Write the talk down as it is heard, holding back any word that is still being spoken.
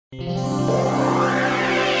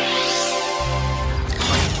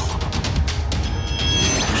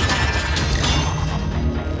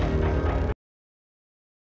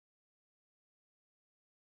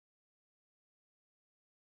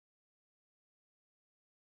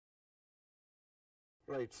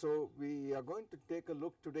Right, so we are going to take a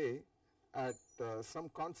look today at some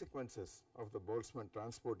consequences of the Boltzmann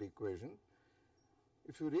transport equation.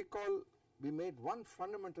 If you recall, we made one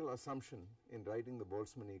fundamental assumption in writing the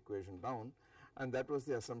Boltzmann equation down, and that was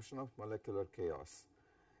the assumption of molecular chaos.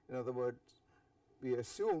 In other words, we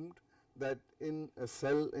assumed that in a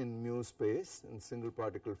cell in mu space, in single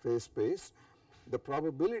particle phase space, the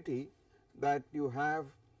probability that you have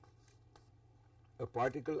a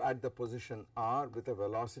particle at the position r with a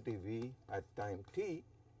velocity v at time t,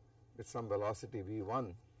 with some velocity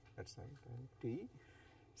v1 at some time t,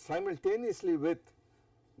 simultaneously with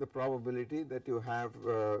the probability that you have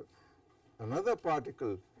another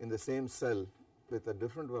particle in the same cell with a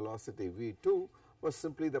different velocity v2 was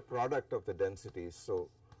simply the product of the densities. So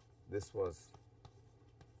this was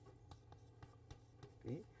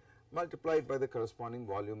t multiplied by the corresponding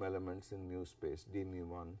volume elements in mu space, d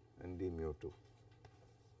mu1 and d mu2.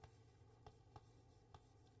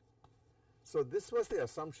 So this was the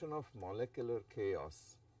assumption of molecular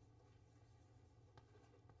chaos.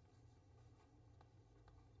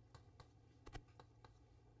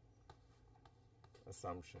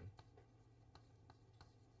 Assumption.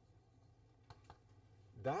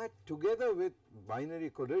 That together with binary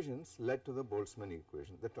collisions led to the Boltzmann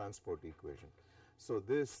equation, the transport equation. So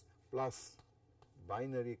this plus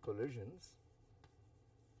binary collisions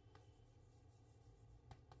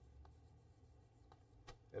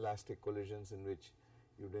elastic collisions in which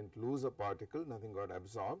you did not lose a particle, nothing got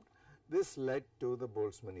absorbed, this led to the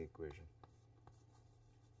Boltzmann equation.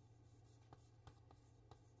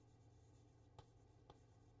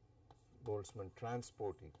 Boltzmann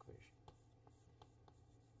transport equation.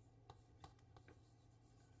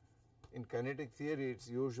 In kinetic theory, it is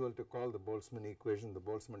usual to call the Boltzmann equation the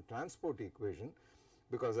Boltzmann transport equation,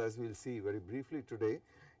 because as we will see very briefly today,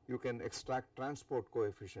 you can extract transport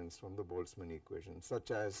coefficients from the Boltzmann equation,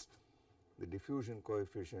 such as the diffusion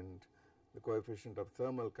coefficient, the coefficient of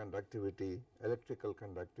thermal conductivity, electrical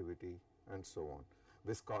conductivity, and so on,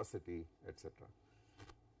 viscosity, etc.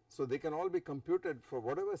 So they can all be computed for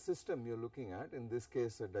whatever system you are looking at, in this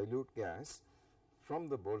case a dilute gas, from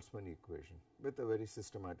the Boltzmann equation with a very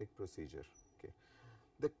systematic procedure. Okay.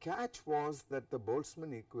 The catch was that the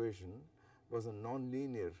Boltzmann equation was a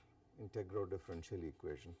nonlinear integro-differential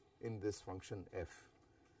equation in this function f.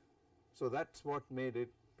 So that is what made it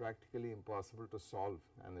practically impossible to solve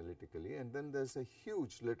analytically, and then there is a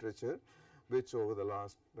huge literature which over the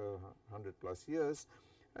last 100 plus years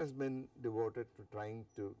has been devoted to trying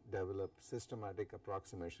to develop systematic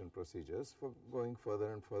approximation procedures for going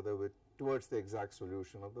further and further with towards the exact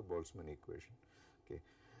solution of the Boltzmann equation. Okay.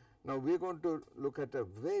 Now we are going to look at a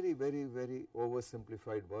very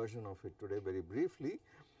oversimplified version of it today very briefly,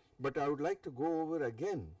 but I would like to go over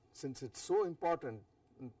again, since it is so important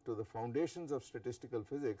to the foundations of statistical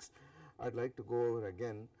physics, I would like to go over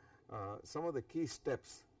again some of the key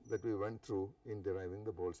steps that we went through in deriving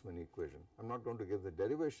the Boltzmann equation. I am not going to give the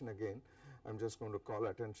derivation again, I am just going to call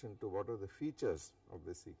attention to what are the features of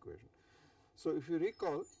this equation. So if you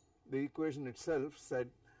recall, the equation itself said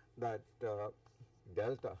that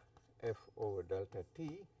delta f over delta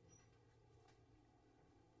t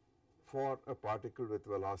for a particle with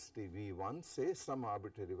velocity v1, say some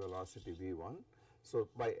arbitrary velocity v1. So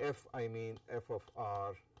by f I mean f of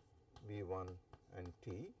r, v1 and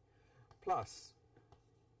t, plus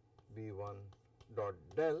v1 dot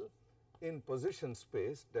del in position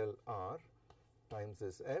space del r times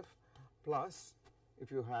this f, plus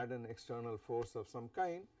if you had an external force of some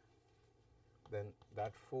kind, then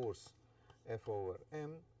that force f over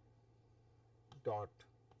m dot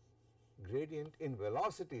gradient in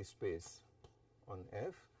velocity space on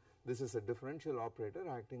f. This is a differential operator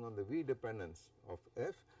acting on the v dependence of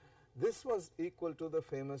f. This was equal to the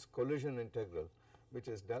famous collision integral, which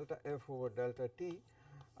is delta f over delta t.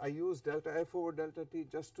 I use delta f over delta t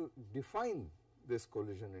just to define this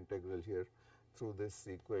collision integral here through this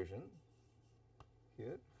equation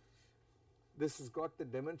here. This has got the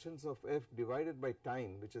dimensions of f divided by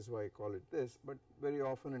time, which is why I call it this, but very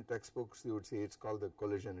often in textbooks you would see it is called the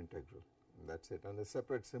collision integral, that is it, and a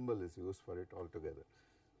separate symbol is used for it altogether.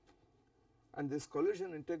 And this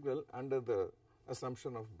collision integral, under the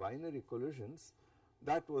assumption of binary collisions,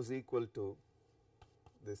 that was equal to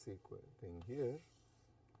this thing here,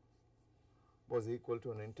 was equal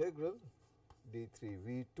to an integral d3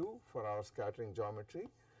 v2 for our scattering geometry,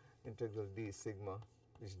 integral d sigma,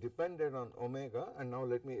 which depended on omega, and now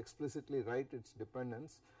let me explicitly write its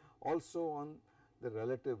dependence also on the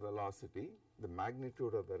relative velocity, the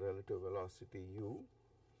magnitude of the relative velocity u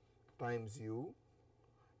times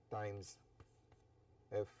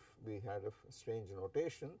f, we had a strange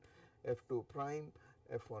notation, f2 prime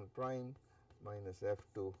F1 prime minus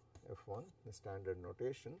F2 F1, the standard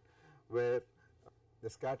notation, where the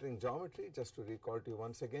scattering geometry, just to recall to you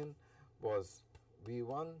once again, was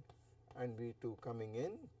V1 and V2 coming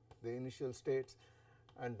in, the initial states,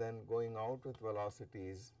 and then going out with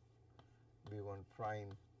velocities V1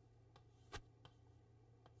 prime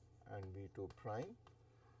and V2 prime.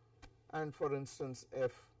 And for instance,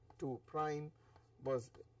 F2 prime was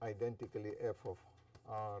identically F of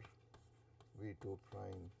R, V2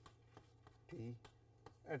 prime, T,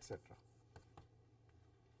 etc.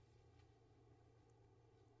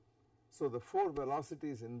 So the four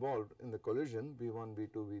velocities involved in the collision, V1,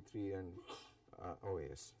 V2, V3 and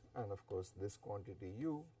OS, and of course this quantity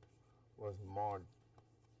U was mod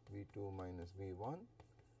V2 minus V1,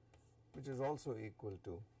 which is also equal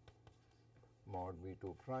to mod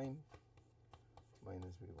V2 prime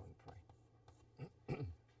minus V1 prime.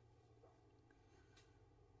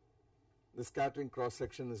 The scattering cross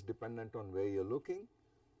section is dependent on where you are looking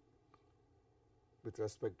with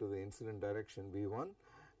respect to the incident direction V1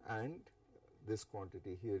 and this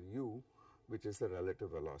quantity here U, which is the relative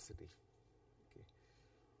velocity. Okay.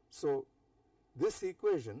 So this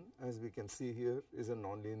equation, as we can see here, is a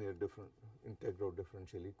nonlinear integral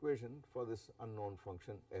differential equation for this unknown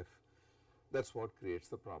function f. That is what creates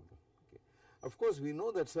the problem. Okay. Of course, we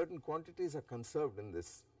know that certain quantities are conserved in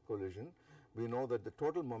this collision. We know that the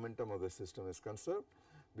total momentum of the system is conserved.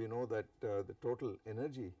 We know that the total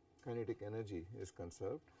energy, kinetic energy, is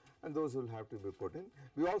conserved, and those will have to be put in.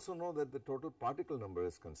 We also know that the total particle number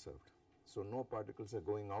is conserved. So no particles are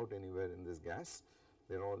going out anywhere in this gas,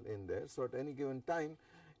 they are all in there. So at any given time,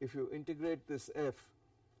 if you integrate this f,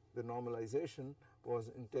 the normalization was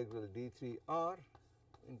integral d3r,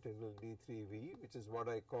 integral d3v, which is what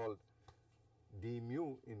I called d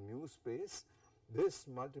mu in mu space. This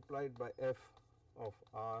multiplied by f of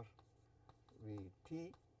r v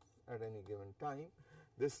t at any given time,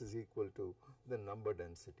 this is equal to the number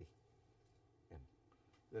density n,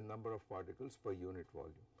 the number of particles per unit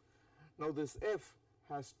volume. Now this f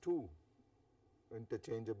has two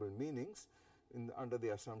interchangeable meanings under the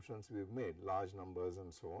assumptions we have made, large numbers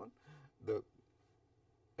and so on. The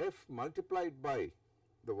f multiplied by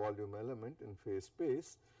the volume element in phase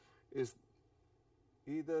space is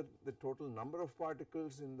either the total number of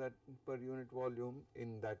particles in that per unit volume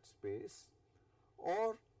in that space,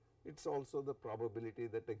 or it is also the probability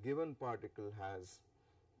that a given particle has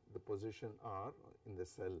the position r in the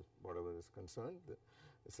cell, whatever is concerned,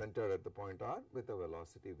 centered at the point r with a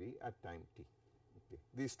velocity v at time t. Okay.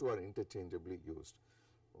 These two are interchangeably used.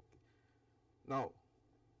 Okay. Now,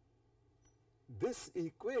 this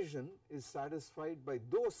equation is satisfied by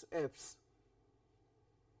those f's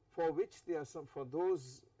for which for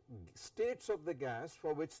those states of the gas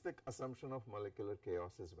for which the assumption of molecular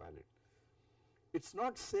chaos is valid. It is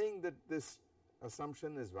not saying that this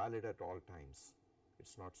assumption is valid at all times. It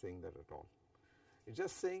is not saying that at all. It is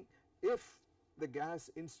just saying if the gas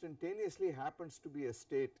instantaneously happens to be a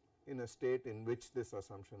state in which this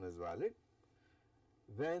assumption is valid,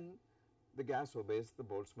 then the gas obeys the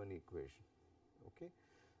Boltzmann equation. Okay?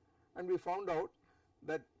 And we found out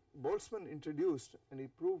that Boltzmann introduced, and he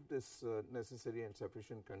proved this necessary and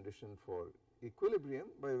sufficient condition for equilibrium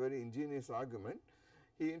by a very ingenious argument.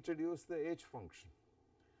 He introduced the h function,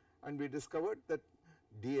 and we discovered that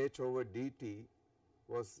dH over dt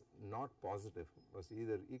was not positive, was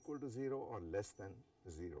either equal to 0 or less than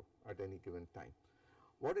 0 at any given time.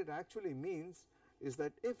 What it actually means is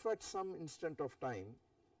that if at some instant of time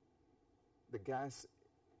the gas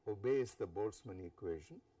obeys the Boltzmann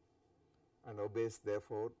equation and obeys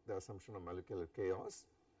therefore the assumption of molecular chaos,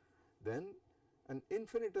 then an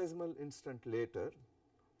infinitesimal instant later,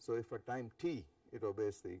 so if at time t it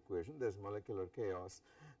obeys the equation, there is molecular chaos,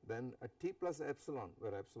 then at t plus epsilon,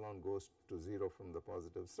 where epsilon goes to 0 from the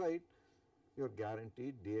positive side, your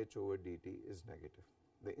guaranteed dH over dt is negative.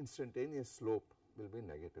 The instantaneous slope will be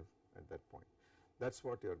negative at that point. That is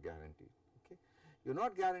what you are guaranteed. Okay? You are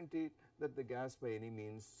not guaranteed that the gas by any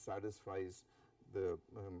means satisfies the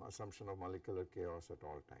assumption of molecular chaos at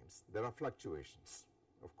all times. There are fluctuations,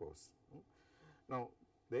 of course. Now,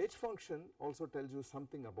 the h function also tells you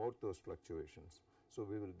something about those fluctuations. So,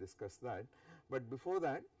 we will discuss that. But before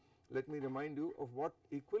that, let me remind you of what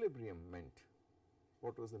equilibrium meant.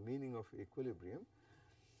 What was the meaning of equilibrium?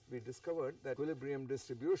 We discovered that equilibrium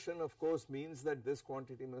distribution, of course, means that this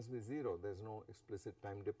quantity must be 0. There is no explicit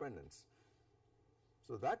time dependence.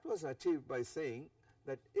 So, that was achieved by saying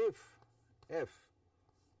that if f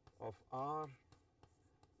of r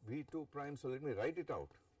v2 prime, so let me write it out.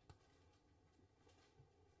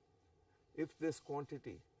 If this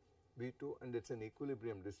quantity v2, and it is an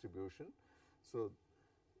equilibrium distribution, so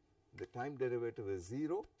the time derivative is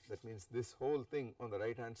 0, that means this whole thing on the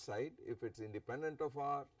right hand side, if it is independent of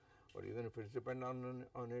r or even if it is dependent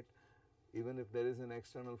on it, even if there is an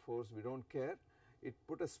external force, we do not care. It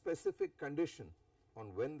put a specific condition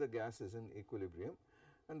on when the gas is in equilibrium,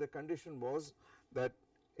 and the condition was that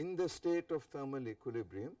in the state of thermal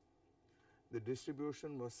equilibrium the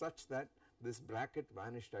distribution was such that this bracket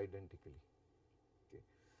vanished identically. Okay.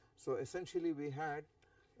 So essentially we had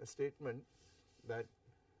a statement that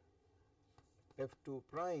F2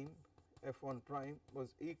 prime, F1 prime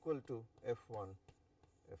was equal to F1,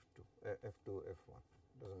 F2, F2, F1,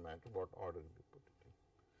 does not matter what order we put it in,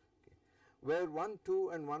 okay, where 1, 2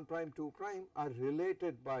 and 1 prime, 2 prime are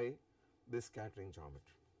related by this scattering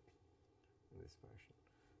geometry in this fashion.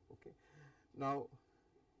 Okay. Now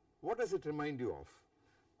what does it remind you of?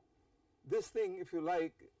 This thing, if you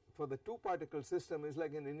like, for the 2 particle system is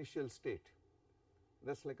like an initial state,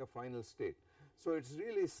 that is like a final state. So it is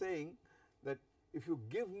really saying that if you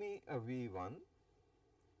give me a V1,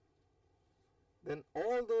 then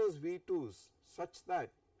all those V2s such that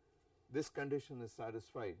this condition is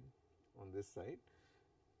satisfied on this side,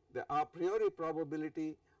 the a priori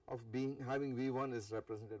probability of having V1 is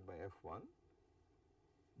represented by F1.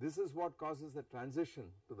 This is what causes the transition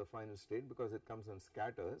to the final state because it comes and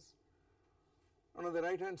scatters. And on the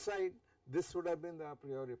right hand side, this would have been the a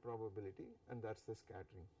priori probability, and that is the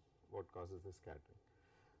scattering, what causes the scattering.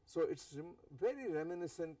 So it is very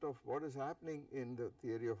reminiscent of what is happening in the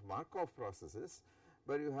theory of Markov processes,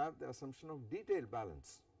 where you have the assumption of detail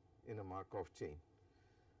balance in a Markov chain.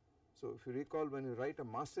 So if you recall, when you write a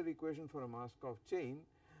master equation for a Markov chain,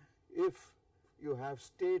 if you have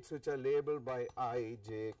states which are labeled by I,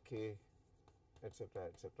 j, k, etc.,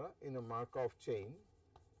 in a Markov chain,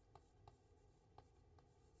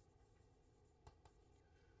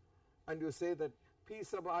 and you say that P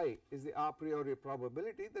sub I is the a priori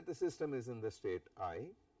probability that the system is in the state I,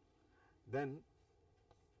 then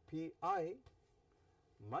Pi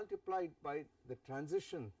multiplied by the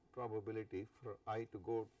transition probability for I to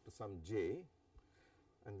go to some j,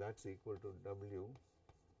 and that is equal to W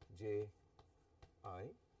j I.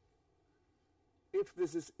 If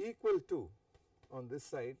this is equal to, on this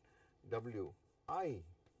side, W I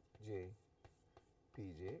j P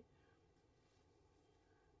j,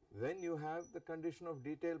 then you have the condition of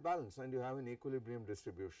detail balance and you have an equilibrium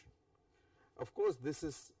distribution. Of course, this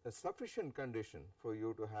is a sufficient condition for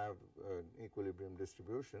you to have an equilibrium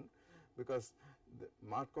distribution, because the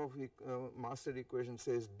Markov master equation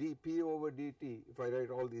says dP over dt, if I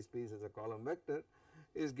write all these p's as a column vector,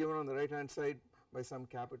 is given on the right hand side by some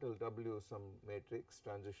capital W, some matrix,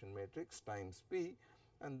 transition matrix times P,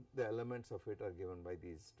 and the elements of it are given by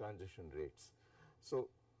these transition rates. So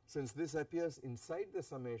since this appears inside the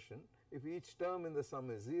summation, if each term in the sum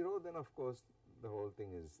is 0, then of course the whole thing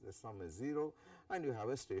is, the sum is 0 and you have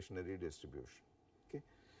a stationary distribution. Okay.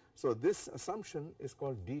 So this assumption is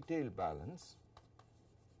called detail balance.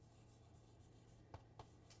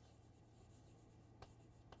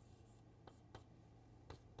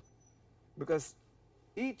 Because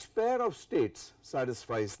each pair of states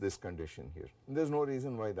satisfies this condition here. There is no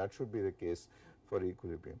reason why that should be the case for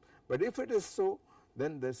equilibrium. But if it is so,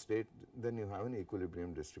 then then you have an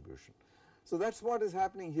equilibrium distribution. So that is what is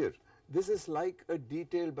happening here. This is like a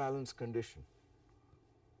detail balance condition.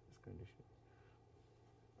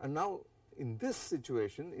 And now in this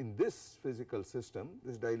situation, in this physical system,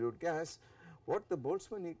 this dilute gas, what the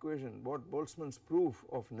Boltzmann equation, what Boltzmann's proof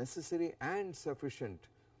of necessary and sufficient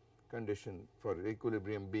condition for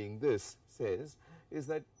equilibrium being this says is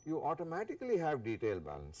that you automatically have detail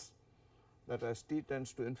balance, that as t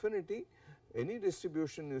tends to infinity, any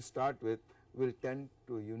distribution you start with will tend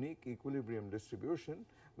to a unique equilibrium distribution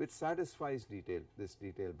which satisfies this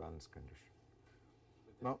detail balance condition.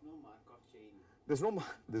 But there is no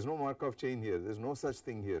Markov chain. There is no Markov chain here, there is no such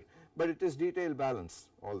thing here, but it is detail balance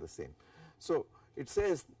all the same. So it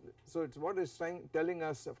says, so it's what it's telling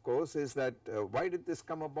us, of course, is that why did this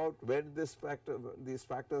come about, where did these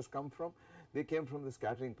factors come from? They came from the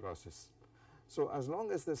scattering process. So as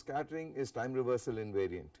long as the scattering is time reversal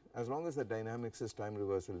invariant, as long as the dynamics is time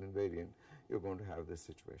reversal invariant, you are going to have this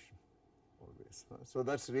situation always. So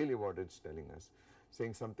that is really what it is telling us,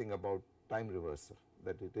 saying something about time reversal,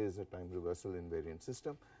 that it is a time reversal invariant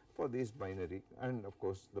system for these binary and of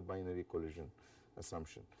course the binary collision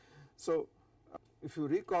assumption. So if you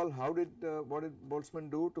recall, what did Boltzmann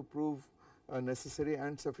do to prove a necessary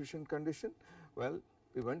and sufficient condition? Well,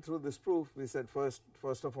 we went through this proof. We said first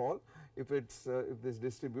of all, if this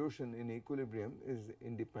distribution in equilibrium is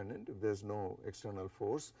independent, if there is no external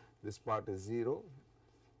force, this part is 0,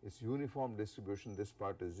 it's uniform distribution, this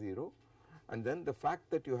part is 0, and then the fact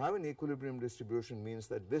that you have an equilibrium distribution means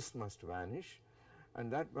that this must vanish,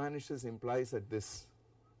 and that vanishes implies that this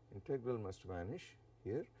integral must vanish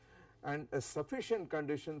here, and a sufficient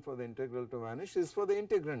condition for the integral to vanish is for the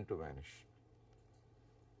integrand to vanish.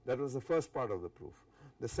 That was the first part of the proof.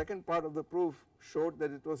 The second part of the proof showed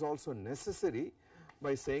that it was also necessary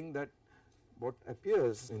by saying that what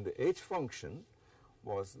appears in the H function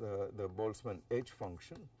was the Boltzmann H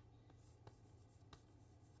function.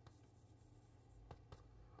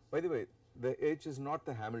 By the way, the H is not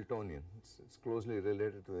the Hamiltonian, it's closely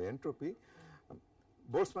related to the entropy.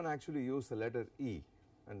 Boltzmann actually used the letter E,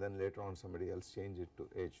 and then later on somebody else changed it to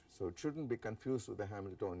H, so it shouldn't be confused with the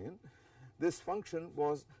Hamiltonian. This function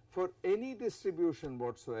was for any distribution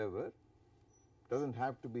whatsoever, doesn't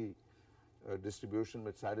have to be a distribution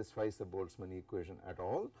which satisfies the Boltzmann equation at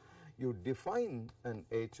all. You define an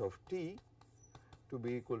H of t to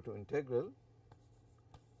be equal to integral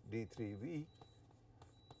d3v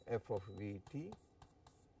f of vt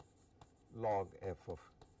log f of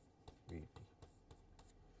vt.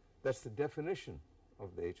 That is the definition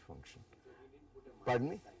of the H function. So he didn't put a Pardon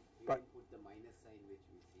me? minus sign. He didn't put the minus sign which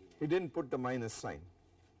we see. He didn't put the minus sign.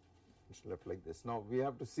 It's left like this. Now we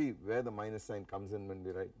have to see where the minus sign comes in when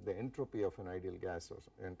we write the entropy of an ideal gas or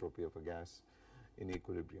entropy of a gas in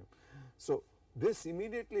equilibrium. So this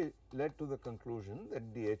immediately led to the conclusion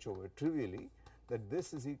that dH over trivially that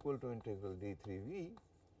this is equal to integral d3v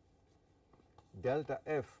delta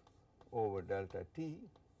f over delta t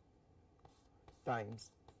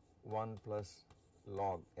times 1 plus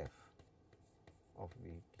log f of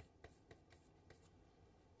vt.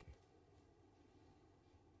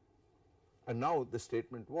 And now the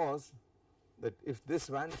statement was that if this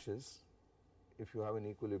vanishes, if you have an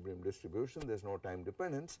equilibrium distribution, there is no time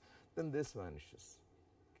dependence, then this vanishes.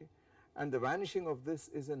 Okay. And the vanishing of this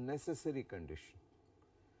is a necessary condition,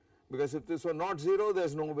 because if this were not 0, there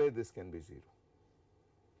is no way this can be 0.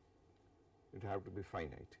 It have to be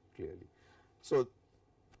finite clearly. So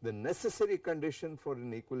the necessary condition for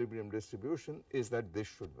an equilibrium distribution is that this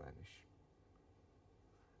should vanish.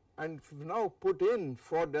 And if you now put in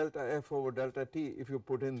for delta f over delta t, if you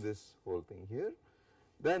put in this whole thing here,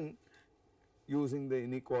 then using the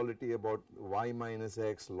inequality about y minus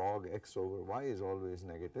x log x over y is always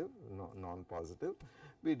negative, non-positive,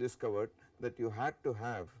 we discovered that you had to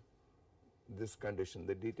have this condition,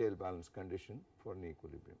 the detail balance condition for an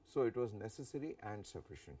equilibrium. So it was necessary and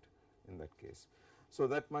sufficient in that case. So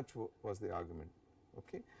that much was the argument.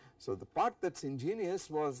 Okay. So the part that is ingenious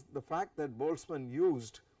was the fact that Boltzmann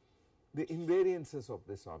used the invariances of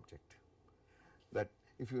this object, that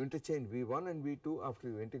if you interchange V1 and V2 after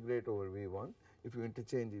you integrate over V1, if you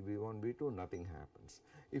interchange V1, V2, nothing happens.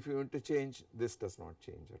 If you interchange, this does not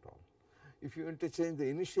change at all. If you interchange the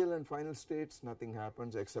initial and final states, nothing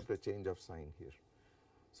happens except a change of sign here.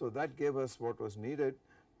 So that gave us what was needed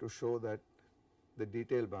to show that the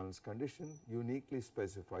detail balance condition uniquely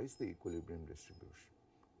specifies the equilibrium distribution.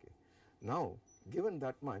 Okay. Now given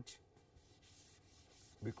that much,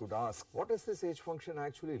 we could ask, what does this H function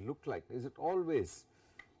actually look like? Is it always,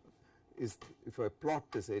 if I plot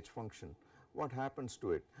this H function, what happens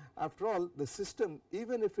to it? After all, the system,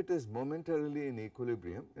 even if it is momentarily in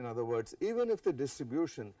equilibrium, in other words, even if the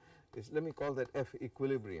distribution is, let me call that F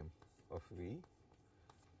equilibrium of V,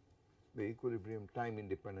 the equilibrium time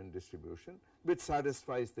independent distribution, which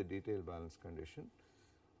satisfies the detail balance condition.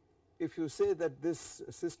 If you say that this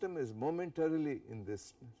system is momentarily in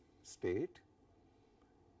this state,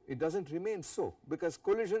 it does not remain so, because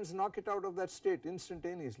collisions knock it out of that state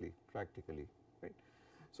instantaneously practically, right.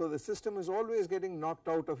 So the system is always getting knocked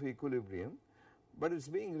out of equilibrium, but it is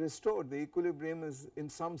being restored. The equilibrium is, in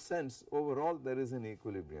some sense, overall there is an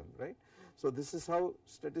equilibrium, right. So this is how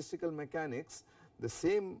statistical mechanics, the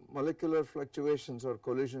same molecular fluctuations or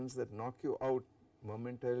collisions that knock you out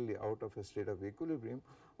momentarily out of a state of equilibrium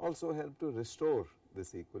also help to restore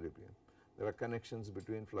this equilibrium. There are connections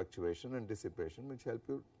between fluctuation and dissipation which help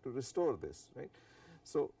you to restore this, right.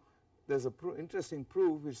 So there is a interesting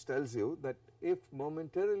proof which tells you that if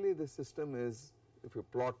momentarily the system is, if you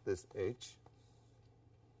plot this H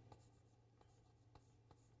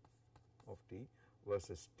of t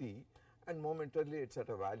versus t and momentarily it is at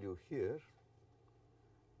a value here,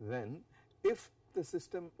 then if the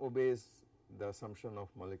system obeys the assumption of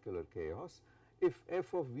molecular chaos, if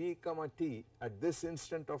f of v comma t at this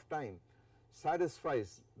instant of time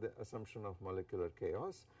satisfies the assumption of molecular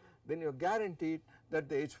chaos, then you are guaranteed that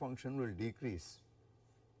the H function will decrease.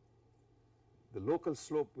 The local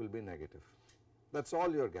slope will be negative. That is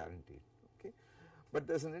all you are guaranteed. Okay. But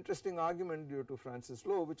there is an interesting argument due to Francis'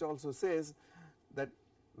 law which also says that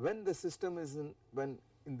when the system is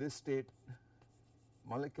in this state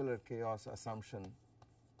molecular chaos assumption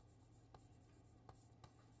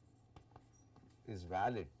is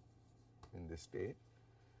valid in this state,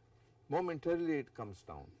 momentarily it comes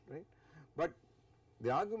down, right. But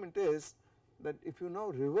the argument is that if you now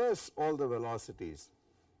reverse all the velocities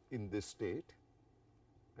in this state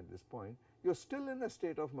at this point, you are still in a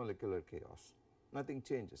state of molecular chaos, nothing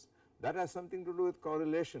changes. That has something to do with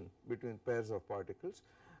correlation between pairs of particles,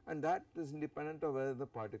 and that is independent of whether the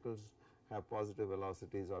particles have positive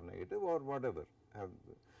velocities or negative or whatever, have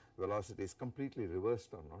velocities completely reversed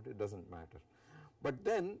or not, it does not matter. But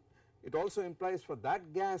then it also implies for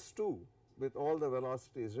that gas too, with all the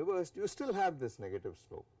velocities reversed, you still have this negative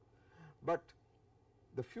slope. But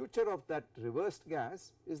the future of that reversed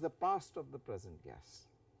gas is the past of the present gas.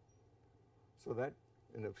 So that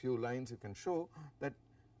in a few lines you can show that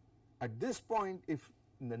at this point, if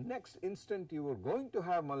in the next instant you were going to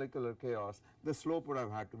have molecular chaos, the slope would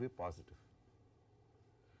have had to be positive.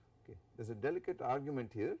 Okay. There is a delicate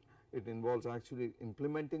argument here, it involves actually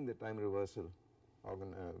implementing the time reversal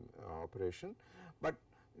operation, but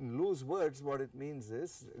in loose words what it means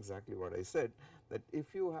is exactly what I said, that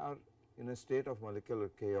if you are in a state of molecular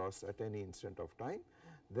chaos at any instant of time,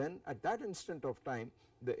 then at that instant of time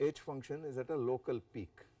the H function is at a local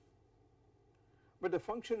peak, but the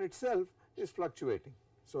function itself is fluctuating.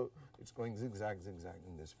 So it is going zigzag zigzag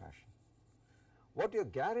in this fashion. What you are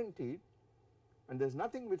guaranteed, and there is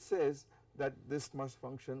nothing which says that this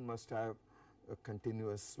function must have a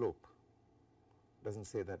continuous slope, does not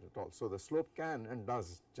say that at all. So the slope can and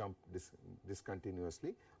does jump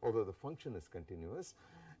discontinuously, although the function is continuous.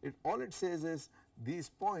 All it says is these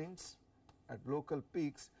points at local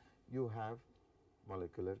peaks you have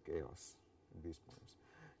molecular chaos at these points.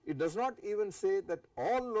 It does not even say that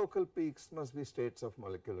all local peaks must be states of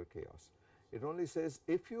molecular chaos. It only says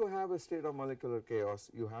if you have a state of molecular chaos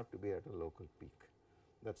you have to be at a local peak,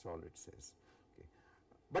 that is all it says. Okay.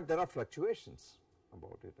 But there are fluctuations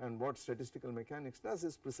about it, and what statistical mechanics does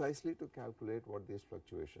is precisely to calculate what these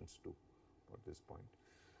fluctuations do at this point.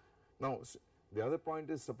 Now the other point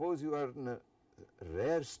is, suppose you are in a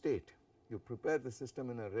rare state, you prepare the system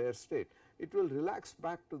in a rare state, it will relax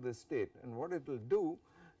back to this state, and what it will do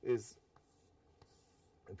is,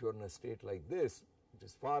 if you are in a state like this which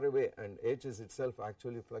is far away and H is itself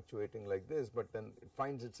actually fluctuating like this, but then it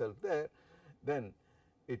finds itself there, then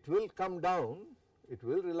it will come down, it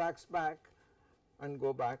will relax back and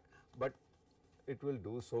go back, but it will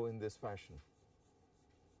do so in this fashion.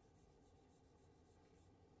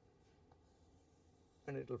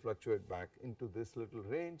 And it will fluctuate back into this little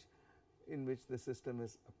range in which the system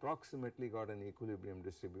is approximately got an equilibrium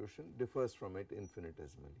distribution, differs from it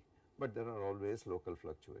infinitesimally, but there are always local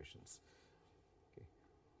fluctuations. Okay.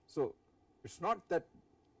 So it is not that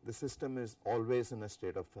the system is always in a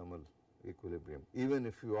state of thermal equilibrium, even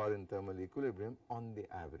if you are in thermal equilibrium on the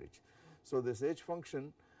average. So this H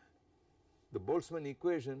function, the Boltzmann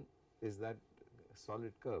equation is that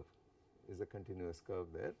solid curve, is a continuous curve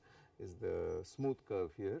there, is the smooth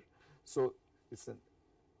curve here. So it is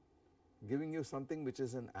giving you something which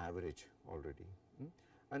is an average already,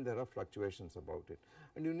 and there are fluctuations about it,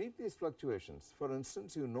 and you need these fluctuations. For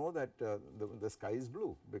instance, you know that the sky is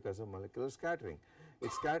blue because of molecular scattering.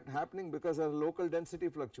 It is happening because of local density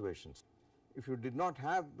fluctuations. If you did not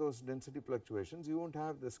have those density fluctuations, you won't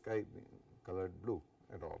have the sky colored blue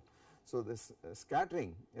at all. So this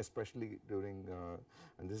scattering, especially during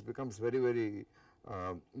and this becomes very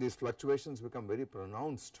these fluctuations become very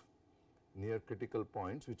pronounced near critical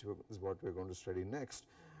points, which is what we are going to study next,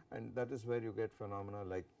 and that is where you get phenomena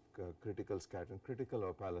like critical scattering, critical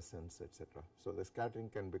opalescence, etc. So the scattering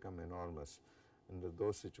can become enormous under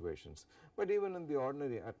those situations. But even in the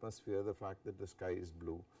ordinary atmosphere, the fact that the sky is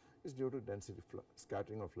blue is due to density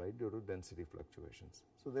scattering of light due to density fluctuations.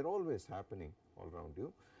 So they are always happening all around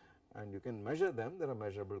you, and you can measure them, there are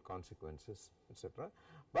measurable consequences, etc.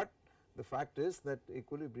 But the fact is that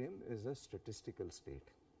equilibrium is a statistical state.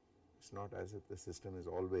 It is not as if the system is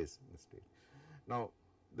always in the state. Now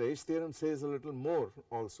the H theorem says a little more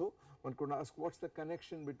also. One could ask, what is the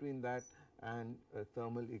connection between that and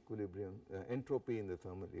thermal equilibrium, entropy in the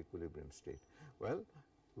thermal equilibrium state? Well,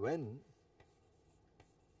 when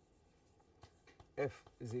F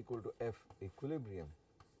is equal to F equilibrium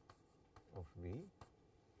of V,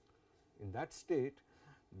 in that state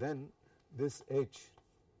then this H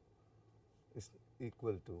is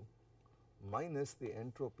equal to minus the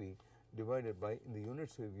entropy divided by, in the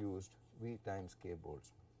units we have used, V times K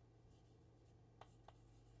Boltzmann.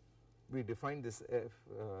 We define this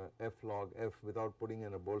F log F without putting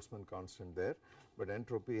in a Boltzmann constant there, but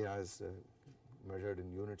entropy as measured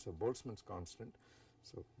in units of Boltzmann's constant.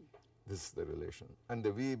 So This is the relation, and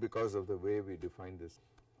the V, because of the way we define this,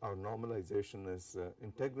 our normalization is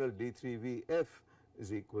integral d3Vf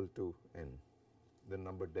is equal to n, the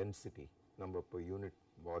number density, number per unit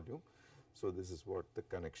volume. So this is what the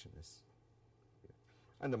connection is.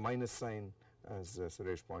 And the minus sign, as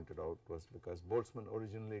Suresh pointed out, was because Boltzmann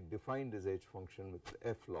originally defined his H function with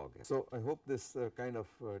f log n. So I hope this kind of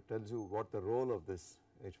tells you what the role of this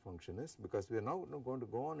H function is, because we are now going to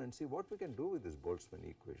go on and see what we can do with this Boltzmann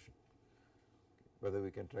equation, whether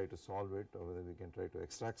we can try to solve it or whether we can try to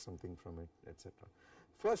extract something from it, etc.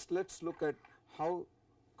 First, let us look at how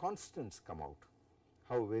constants come out,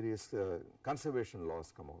 how various conservation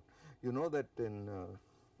laws come out. You know that in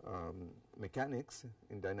mechanics,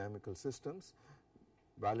 in dynamical systems,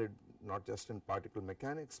 valid not just in particle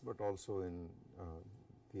mechanics but also in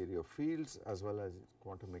theory of fields as well as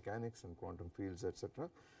quantum mechanics and quantum fields, etc.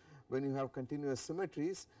 When you have continuous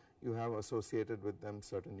symmetries, you have associated with them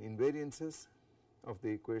certain invariances of the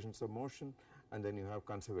equations of motion, and then you have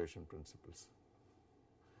conservation principles,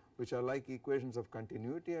 which are like equations of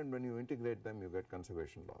continuity, and when you integrate them you get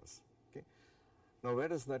conservation laws. Okay. Now where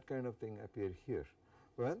does that kind of thing appear here?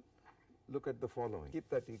 Well, look at the following. Keep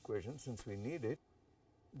that equation since we need it.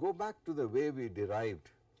 Go back to the way we derived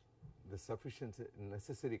the sufficiency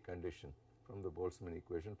necessary condition from the Boltzmann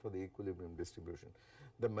equation for the equilibrium distribution.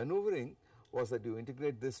 The maneuvering was that you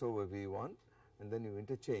integrate this over V1 and then you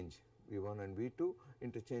interchange V1 and V2,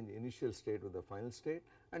 interchange initial state with the final state,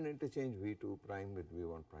 and interchange V2 prime with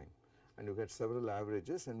V1 prime, and you get several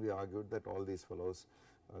averages, and we argued that all these follows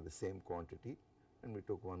the same quantity, and we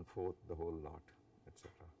took 1/4 the whole lot,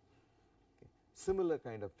 etc. Okay. Similar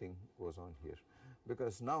kind of thing goes on here,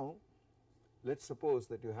 because now let us suppose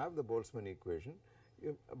that you have the Boltzmann equation.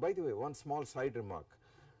 By the way, one small side remark,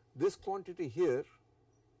 this quantity here,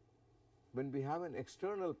 when we have an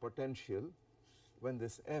external potential, when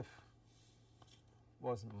this F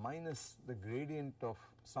was minus the gradient of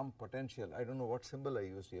some potential, I do not know what symbol I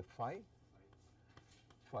used here, phi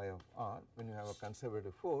of r, when you have a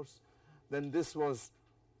conservative force, then this was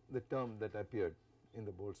the term that appeared in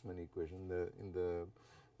the Boltzmann equation, in the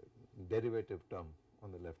derivative term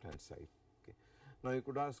on the left hand side. Okay. Now you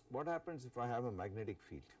could ask, what happens if I have a magnetic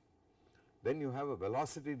field? Then you have a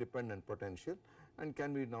velocity dependent potential, and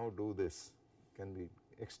can we now do this? Can we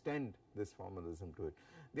extend this formalism to it?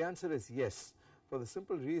 The answer is yes, for the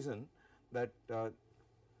simple reason that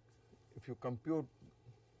if you compute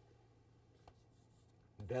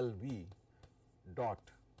del V dot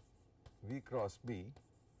V cross B,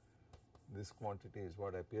 this quantity is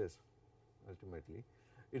what appears ultimately,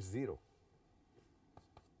 it is 0.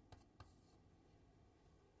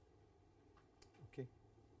 Okay,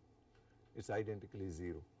 it is identically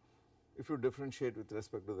 0. If you differentiate with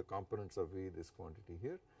respect to the components of V, this quantity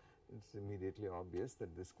here, it is immediately obvious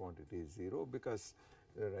that this quantity is 0, because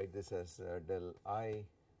write this as del I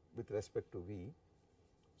with respect to V.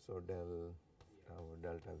 So del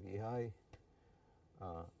delta Vi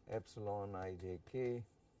epsilon ijk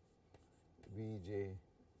Vj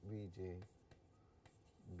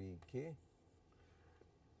Bk,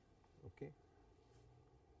 okay,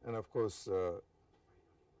 and of course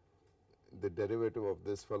the derivative of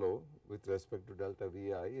this fellow with respect to delta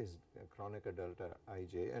Vi is Kronecker delta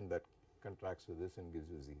Ij, and that contracts with this and gives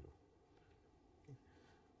you 0. Okay.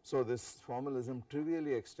 So this formalism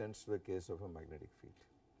trivially extends to the case of a magnetic field.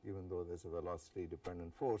 Even though there is a velocity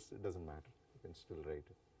dependent force, it does not matter, you can still write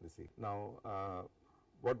this. Now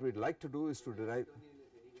what we would like to do is to derive,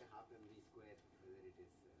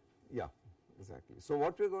 yeah, exactly. So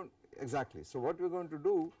what we are going, exactly, so what we are going to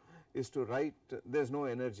do is to write, there is no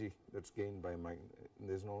energy that is gained by,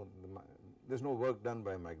 there is no work done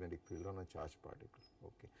by a magnetic field on a charged particle.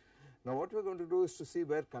 Okay. Now what we are going to do is to see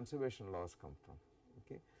where conservation laws come from.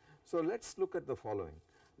 Okay. So let us look at the following.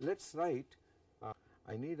 Let us write,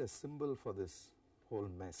 I need a symbol for this whole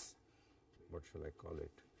mess. What shall I call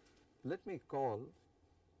it? Let me call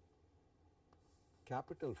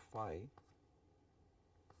capital Phi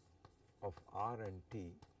of r and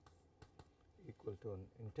t equal to an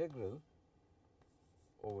integral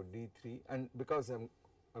over d3, and because I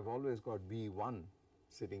have always got B1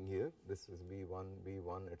 sitting here, this is B1,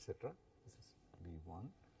 B1, etc. This is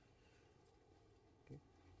B1. Okay.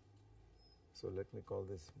 So let me call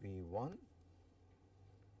this B1.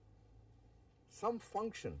 Some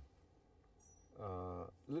function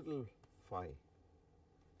little phi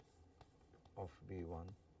of B1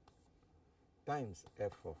 times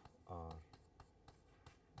f of r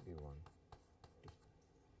B1 t.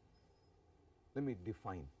 Let me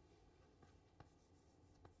define.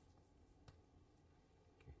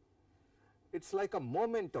 Okay. It is like a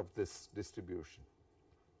moment of this distribution.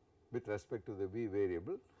 with respect to the V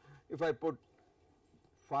variable. If I put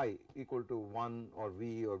phi equal to 1 or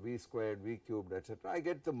V squared, V cubed, etc., I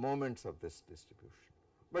get the moments of this distribution,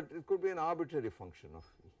 but it could be an arbitrary function of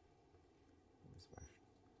V in this fashion.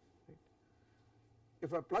 Right.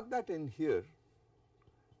 If I plug that in here,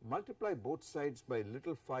 multiply both sides by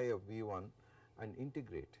little phi of V1 and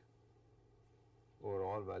integrate over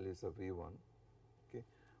all values of V1, okay,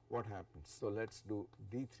 what happens? So let us do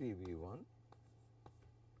d3 V1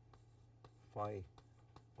 phi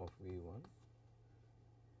of V1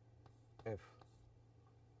 f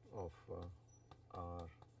of R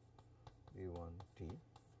V1 t,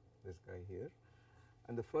 this guy here,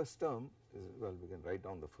 and the first term is, well, we can write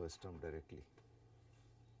down the first term directly.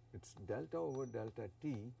 It is delta over delta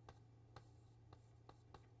t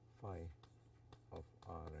phi of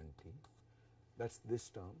R and t, that is this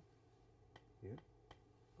term here,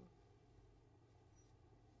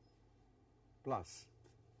 plus,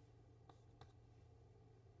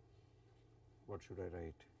 what should I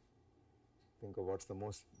write? Think of what is the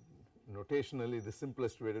most notationally the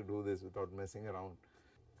simplest way to do this without messing around.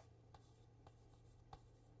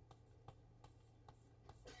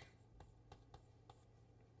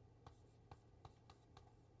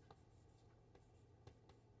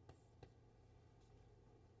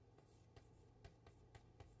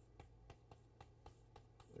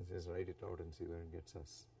 Let's just write it out and see where it gets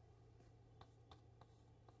us.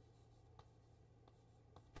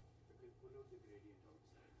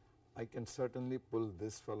 I can certainly pull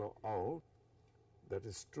this fellow out, that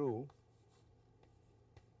is true,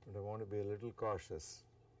 but I want to be a little cautious.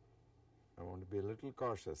 I want to be a little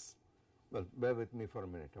cautious. Well, bear with me for a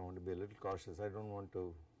minute. I want to be a little cautious. I do not want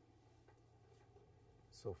to.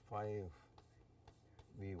 So, phi of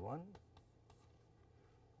V1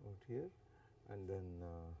 out here, and then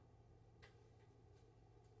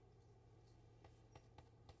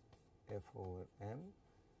f over m,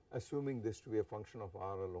 assuming this to be a function of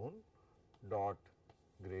R alone, dot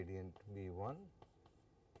gradient V1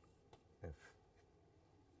 f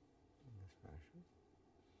in this fashion,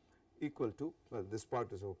 equal to, well, this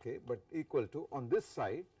part is okay, but equal to, on this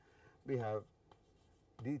side we have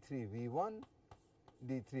d3 V1,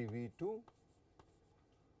 d3 V2,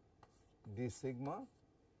 d sigma,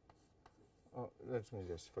 let me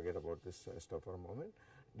just forget about this stuff for a moment,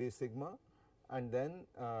 d sigma, and then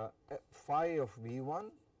phi of V1,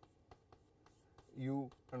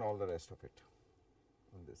 u, and all the rest of it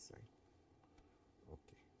on this side.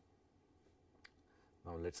 Okay.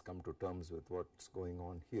 Now let us come to terms with what is going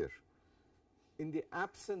on here. In the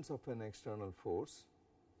absence of an external force,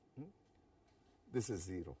 this is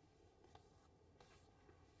 0,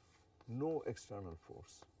 no external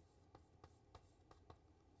force.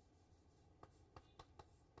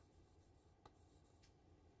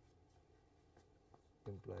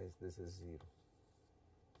 Implies this is 0.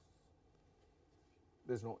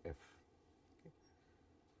 There is no f. Okay.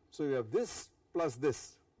 So you have this plus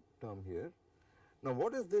this term here. Now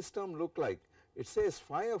what does this term look like? It says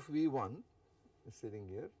phi of V1 is sitting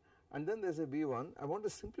here, and then there is a V1. I want to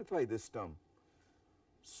simplify this term.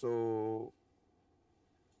 So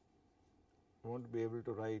I want to be able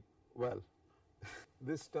to write, well,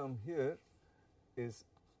 this term here is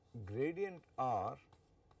gradient R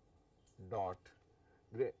dot,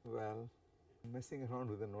 well, messing around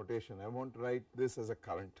with the notation. I want to write this as a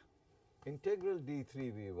current. Integral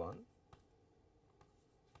d3 V1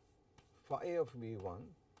 phi of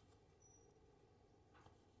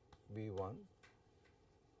V1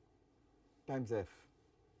 times f.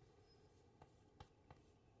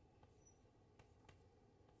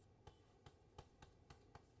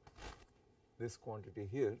 This quantity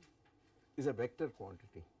here is a vector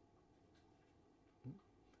quantity,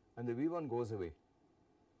 and the V1 goes away.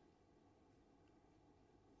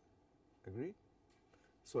 Agree?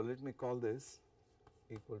 So let me call this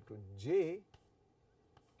equal to J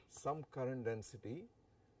some current density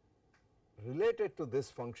related to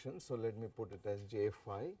this function. So let me put it as J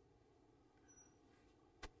phi,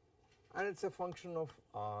 and it is a function of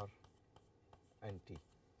R and T.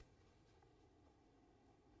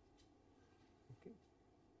 Okay.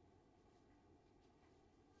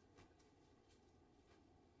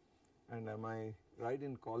 And am I right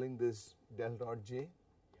in calling this del dot J?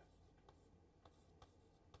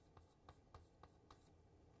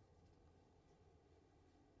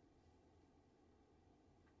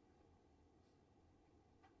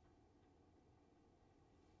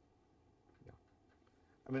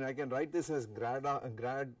 I mean, I can write this as grad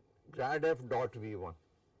f dot V1,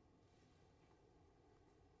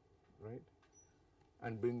 right,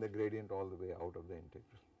 and bring the gradient all the way out of the integral.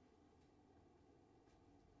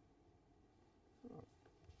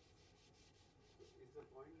 the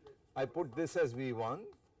point that I put this as V1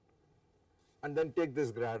 and then take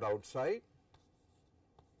this grad outside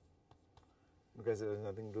because there is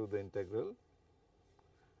nothing to do with the integral,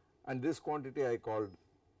 and this quantity I called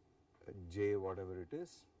J whatever it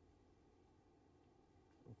is.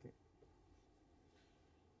 Okay.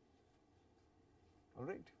 All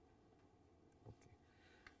right. Okay.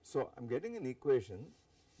 So I am getting an equation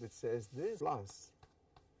which says this plus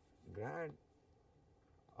grad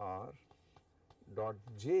R dot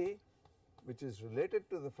J, which is related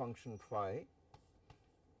to the function phi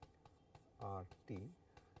RT,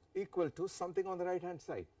 equal to something on the right hand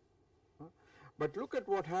side. But look at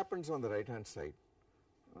what happens on the right hand side.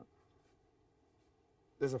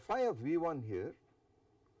 There is a phi of V1 here,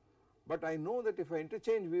 but I know that if I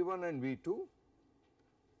interchange V1 and V2,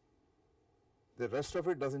 the rest of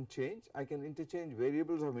it does not change. I can interchange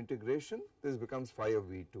variables of integration, this becomes phi of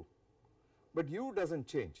V2, but U does not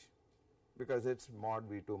change because it is mod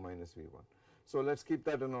V2 minus V1. So let us keep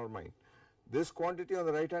that in our mind. This quantity on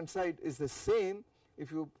the right hand side is the same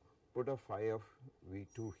if you put a phi of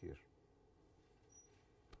V2 here.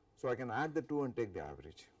 So I can add the two and take the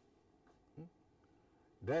average.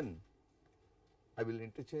 Then I will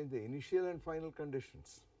interchange the initial and final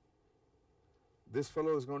conditions. This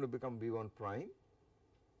fellow is going to become V1 prime,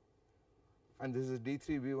 and this is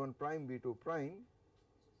D3 V1 prime V2 prime,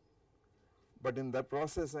 but in that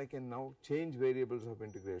process I can now change variables of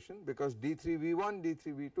integration because D3 V1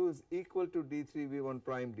 D3 V2 is equal to D3 V1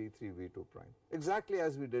 prime D3 V2 prime, exactly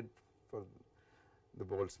as we did for the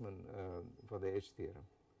Boltzmann for the H theorem.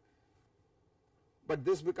 But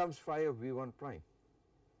this becomes phi of V1 prime,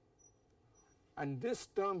 and this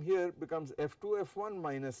term here becomes F2 F1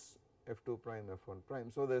 minus F2 prime F1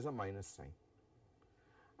 prime, so there is a minus sign,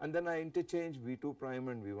 and then I interchange V2 prime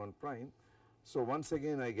and V1 prime. So once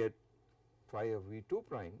again I get phi of V2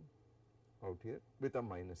 prime out here with a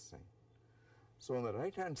minus sign. So on the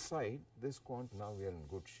right hand side, this quantity, now we are in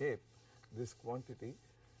good shape, this quantity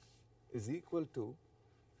is equal to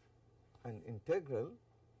an integral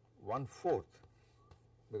 1/4,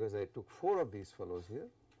 because I took 4 of these fellows here,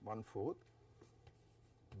 1/4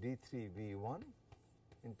 D3 V1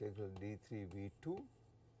 integral D3 V2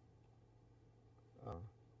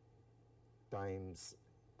 times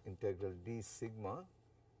integral D sigma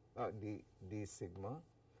D sigma,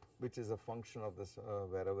 which is a function of this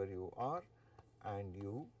wherever you are, and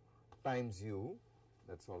U times U,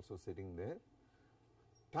 that is also sitting there,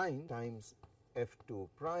 times F2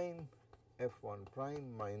 prime F1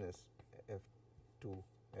 prime minus F2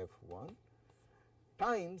 F1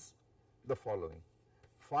 times the following: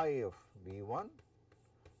 phi of V1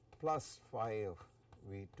 plus phi of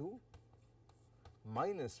V2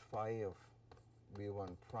 minus phi of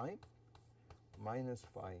V1 prime minus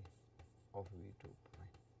phi of V2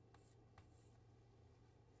 prime.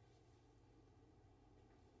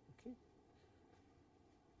 Okay.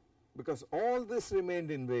 Because all this remained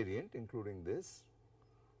invariant, including this,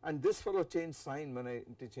 and this fellow changed sign when I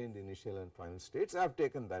interchanged the initial and final states. I have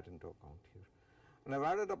taken that into account here, and I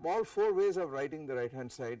have added up all 4 ways of writing the right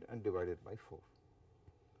hand side and divided by 4.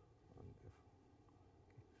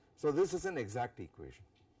 So this is an exact equation,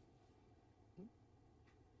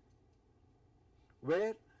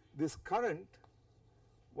 where this current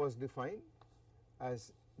was defined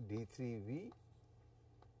as D3V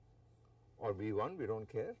or V1, we do not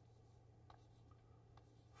care,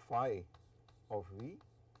 phi of V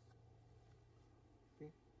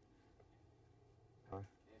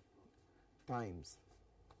times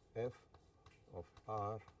F of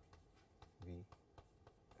R, V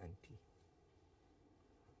and T.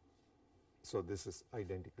 So this is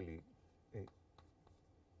identically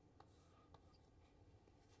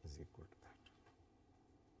is equal to that.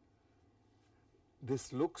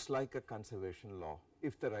 This looks like a conservation law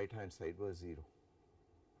if the right hand side was 0.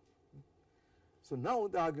 So now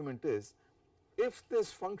the argument is, if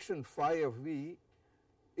this function phi of V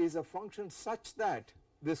is a function such that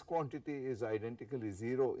this quantity is identically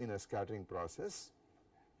 0 in a scattering process,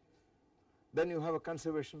 then you have a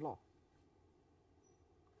conservation law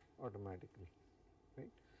automatically,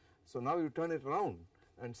 right. So now you turn it around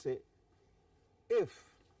and say,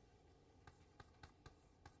 if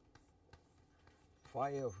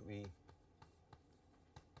phi of V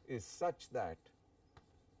is such that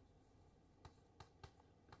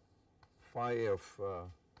phi of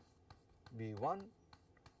V1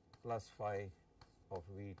 plus phi of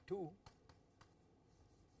V2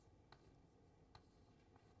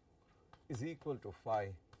 is equal to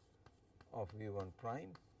phi of V1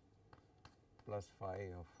 prime plus phi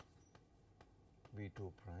of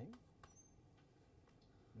V2 prime,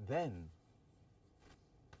 then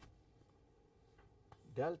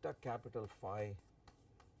delta capital phi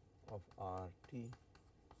of RT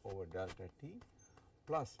over delta T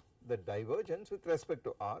plus the divergence with respect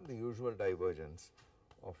to R, the usual divergence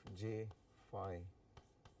of J phi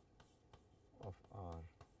of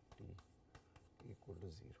RT equal to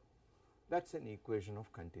 0. That is an equation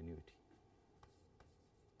of continuity.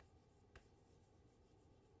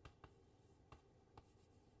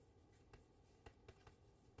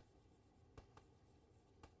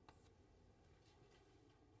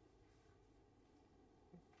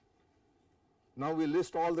 Now we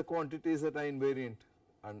list all the quantities that are invariant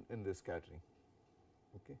in this scattering.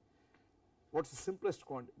 Okay. What is the simplest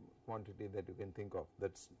quantity that you can think of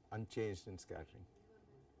that is unchanged in scattering?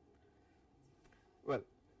 Well,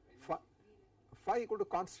 phi equal to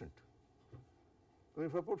constant. I mean,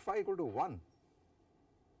 if I put phi equal to 1,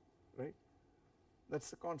 right, that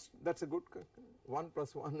is a constant, that is a good 1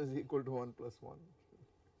 plus 1 is equal to 1 plus 1,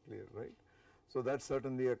 clear, right. So that is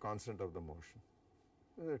certainly a constant of the motion,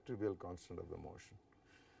 a trivial constant of the motion.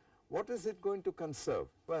 What is it going to conserve?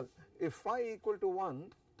 Well, if phi equal to 1,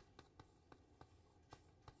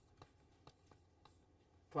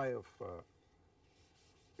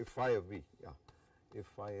 if phi of v, if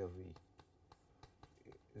phi of v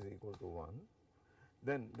is equal to 1,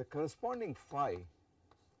 then the corresponding phi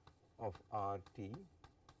of RT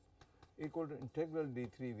equal to integral d3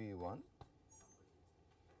 v1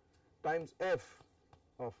 times f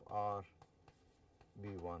of R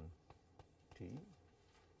b1 t,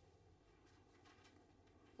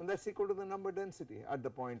 and that is equal to the number density at the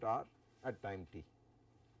point R at time t.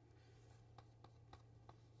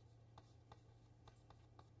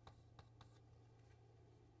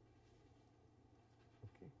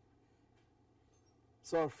 Okay.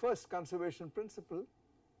 So our first conservation principle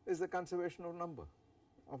is the conservation of number,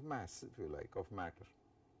 of mass, if you like, of matter,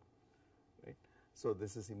 right. So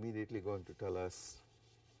this is immediately going to tell us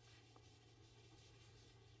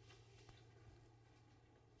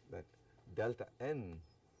that delta n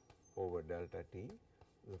over delta t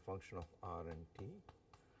is a function of R and t.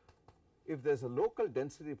 If there is a local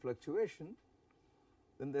density fluctuation,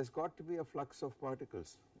 then there has got to be a flux of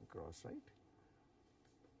particles across, right.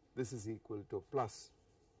 This is equal to plus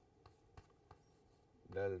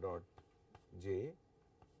del dot j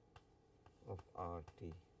of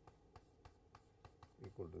RT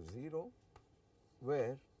equal to 0,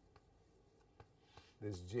 where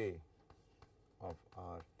this j of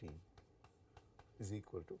RT is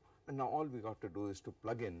equal to, and now all we got to do is to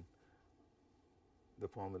plug in the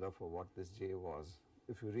formula for what this j was.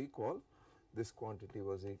 If you recall, this quantity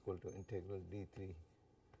was equal to integral d3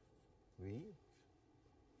 v,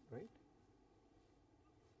 right,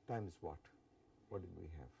 times what? What did we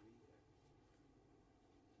have?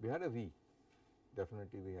 We had a v,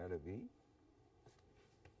 definitely we had a v,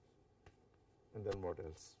 and then what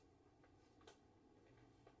else?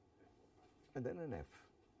 And then an f.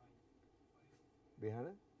 We had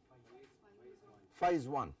a phi is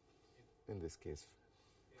 1 in this case,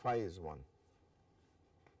 phi is 1.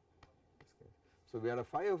 So we had a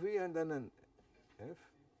phi of v and then an f,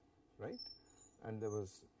 right, and there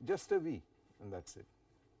was just a v, and that is it.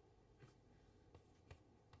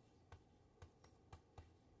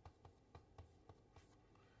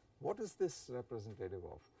 What is this representative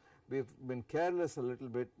of? We have been careless a little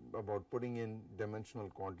bit about putting in dimensional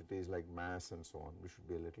quantities like mass and so on. We should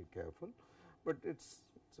be a little careful, but it's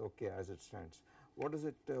okay as it stands. What does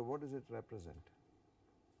it represent?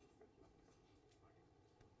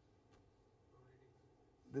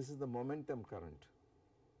 This is the momentum current.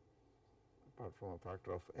 Apart from a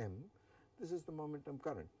factor of m, this is the momentum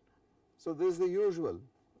current. So this is the usual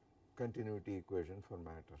continuity equation for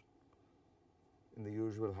matter. In the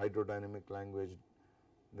usual hydrodynamic language,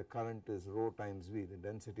 the current is rho times v, the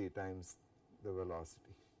density times the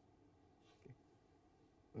velocity. Okay.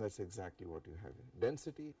 And that is exactly what you have here.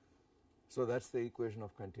 Density, so that is the equation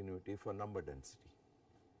of continuity for number density.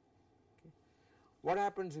 Okay. What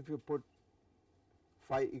happens if you put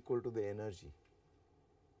phi equal to the energy?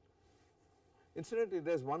 Incidentally,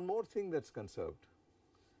 there is one more thing that is conserved.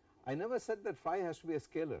 I never said that phi has to be a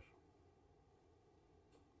scalar.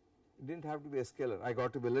 It did not have to be a scalar. I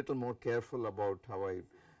got to be a little more careful about how I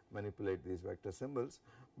manipulate these vector symbols,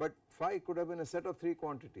 but phi could have been a set of 3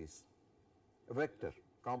 quantities, a vector,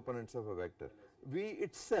 components of a vector, v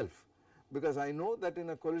itself, because I know that in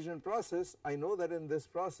a collision process, I know that in this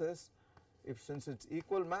process, if since it is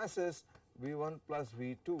equal masses, v1 plus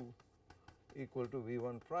v2 equal to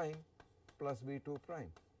v1 prime plus v2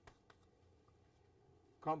 prime,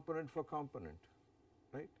 component for component,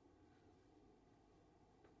 right.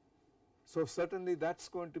 So certainly that is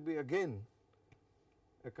going to be again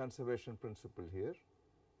a conservation principle here,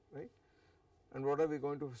 right. And what are we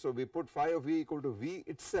going to, so we put phi of v equal to v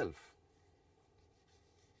itself,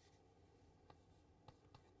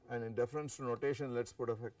 and in deference to notation let us put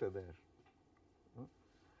a vector there.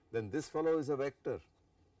 Then this fellow is a vector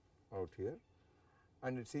out here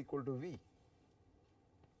and it is equal to v.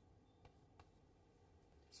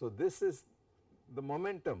 So this is the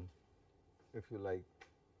momentum, if you like,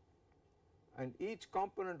 and each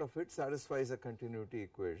component of it satisfies a continuity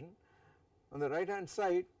equation. On the right hand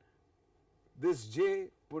side, this j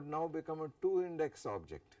would now become a 2 index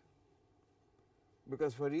object,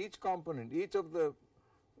 because for each component, each of the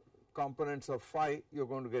components of phi you are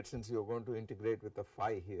going to get, since you are going to integrate with the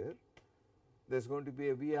phi here, there is going to be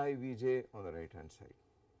a vi vj on the right hand side.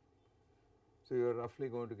 So you are roughly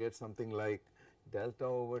going to get something like delta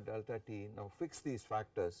over delta t. Now fix these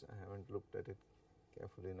factors, I have not looked at it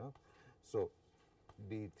carefully enough. So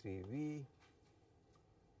d3v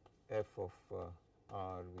f of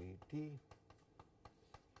rvt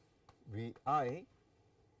vi,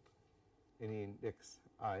 any index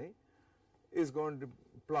I, is going to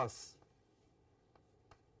plus,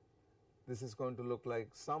 this is going to look like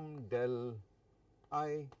some del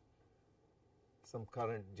I, some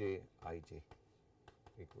current j ij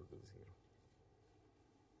equal to 0,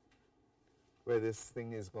 where this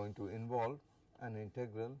thing is going to involve an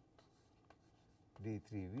integral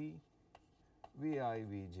d3v vi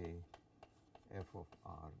vj f of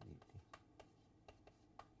rvt.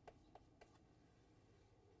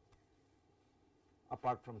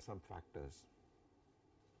 Apart from some factors.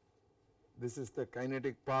 This is the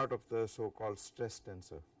kinetic part of the so called stress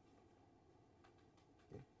tensor.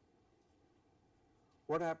 Okay.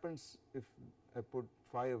 What happens if I put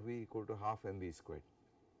phi of v equal to half mv squared?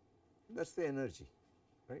 That is the energy,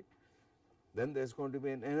 right. Then there is going to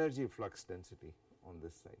be an energy flux density on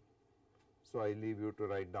this side. So I leave you to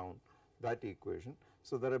write down that equation.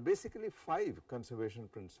 So there are basically 5 conservation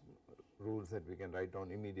rules that we can write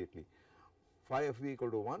down immediately. Phi of v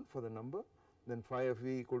equal to 1 for the number, then phi of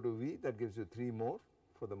v equal to v, that gives you 3 more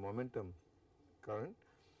for the momentum current,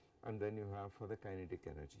 and then you have for the kinetic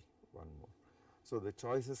energy 1 more. So the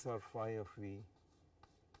choices are phi of v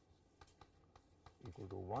equal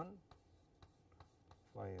to 1,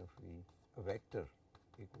 phi of v, a vector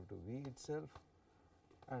equal to v itself,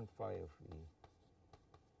 and phi of v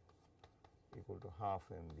equal to half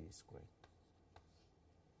mv squared.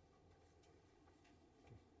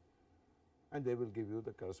 And they will give you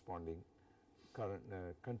the corresponding current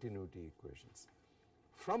continuity equations.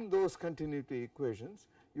 From those continuity equations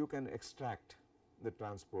you can extract the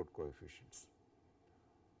transport coefficients,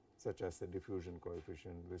 such as the diffusion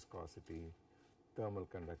coefficient, viscosity, thermal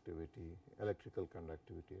conductivity, electrical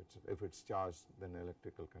conductivity, etc. If it is charged, then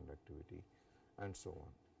electrical conductivity, and so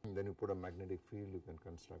on. And then you put a magnetic field, you can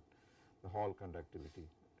construct the Hall conductivity,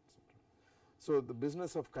 etc. So the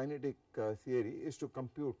business of kinetic theory is to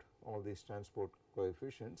compute all these transport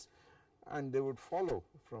coefficients, and they would follow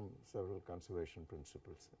from several conservation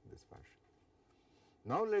principles in this fashion.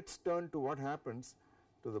 Now let us turn to what happens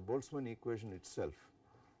to the Boltzmann equation itself,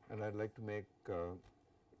 and I would like to make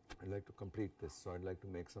I would like to complete this. So I would like to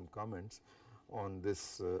make some comments on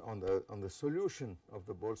this on the solution of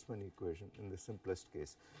the Boltzmann equation in the simplest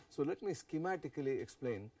case. So let me schematically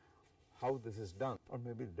explain how this is done, or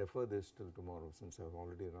maybe defer this till tomorrow since I have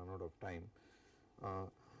already run out of time.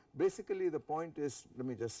 Basically the point is, let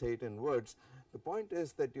me just say it in words, the point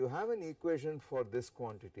is that you have an equation for this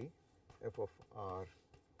quantity f of r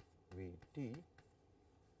v t,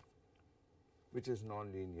 which is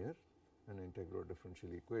nonlinear, an integral differential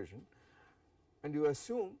equation, and you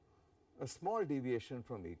assume a small deviation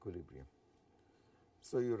from equilibrium.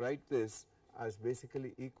 So you write this as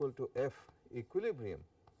basically equal to f equilibrium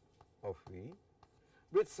of v,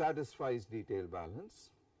 which satisfies detail balance,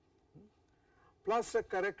 plus a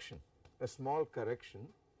correction, a small correction,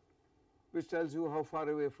 which tells you how far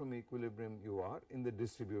away from equilibrium you are in the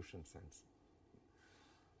distribution sense.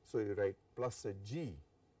 So you write plus a g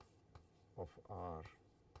of r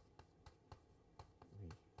v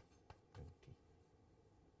and t.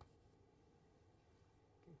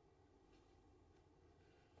 Okay.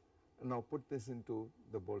 And now put this into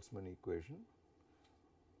the Boltzmann equation.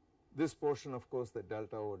 This portion, of course, the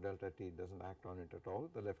delta over delta t does not act on it at all,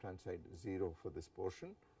 the left hand side is 0 for this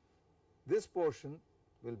portion. This portion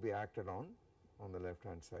will be acted on the left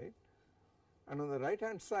hand side, and on the right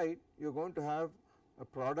hand side you are going to have a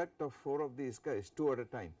product of 4 of these guys, 2 at a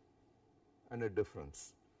time, and a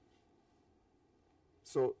difference.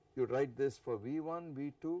 So you write this for v1,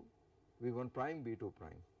 v2, v1 prime, v2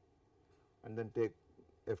 prime, and then take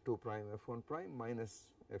f2 prime, f1 prime minus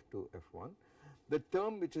f2, f1. the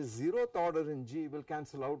term which is 0th order in G will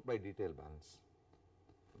cancel out by detail balance,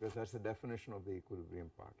 because that is the definition of the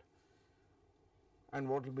equilibrium part. And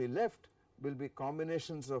what will be left will be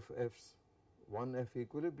combinations of F's, one F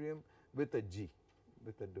equilibrium with a G,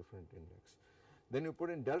 with a different index. Then you put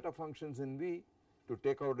in delta functions in V to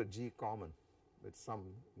take out a G common with some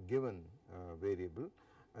given variable,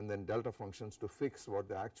 and then delta functions to fix what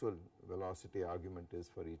the actual velocity argument is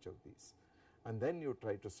for each of these. And then you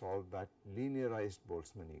try to solve that linearized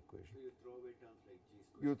Boltzmann equation. So you throw away terms like G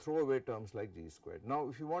squared. You throw away terms like G squared. Now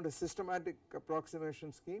if you want a systematic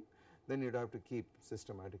approximation scheme, then you would have to keep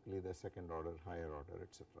systematically the second order, higher order,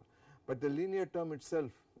 etc. But the linear term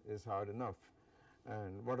itself is hard enough,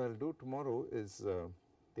 and what I will do tomorrow is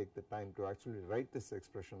take the time to actually write this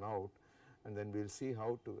expression out, and then we will see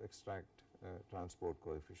how to extract transport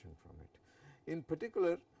coefficient from it. In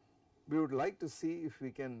particular, we would like to see if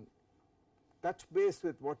we can touch base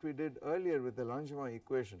with what we did earlier with the Langevin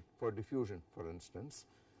equation for diffusion. For instance,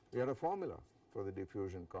 we had a formula for the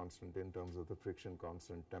diffusion constant in terms of the friction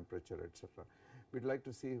constant, temperature, etc. We would like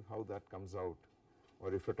to see how that comes out,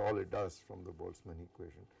 or if at all it does, from the Boltzmann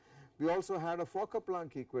equation. We also had a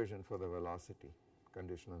Fokker-Planck equation for the velocity,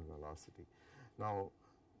 conditional velocity. Now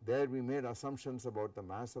there we made assumptions about the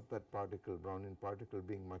mass of that particle, Brownian particle,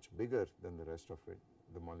 being much bigger than the rest of it,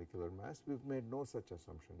 the molecular mass. We have made no such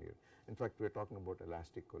assumption here. In fact, we are talking about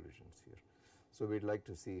elastic collisions here. So we would like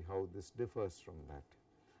to see how this differs from that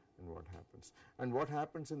and what happens. And what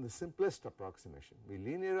happens in the simplest approximation. We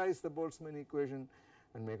linearize the Boltzmann equation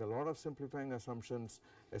and make a lot of simplifying assumptions,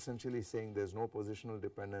 essentially saying there is no positional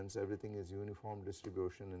dependence, everything is uniform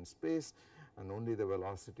distribution in space, and only the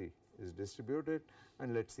velocity is distributed,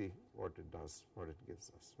 and let us see what it does, what it gives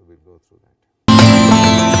us. So we will go through that.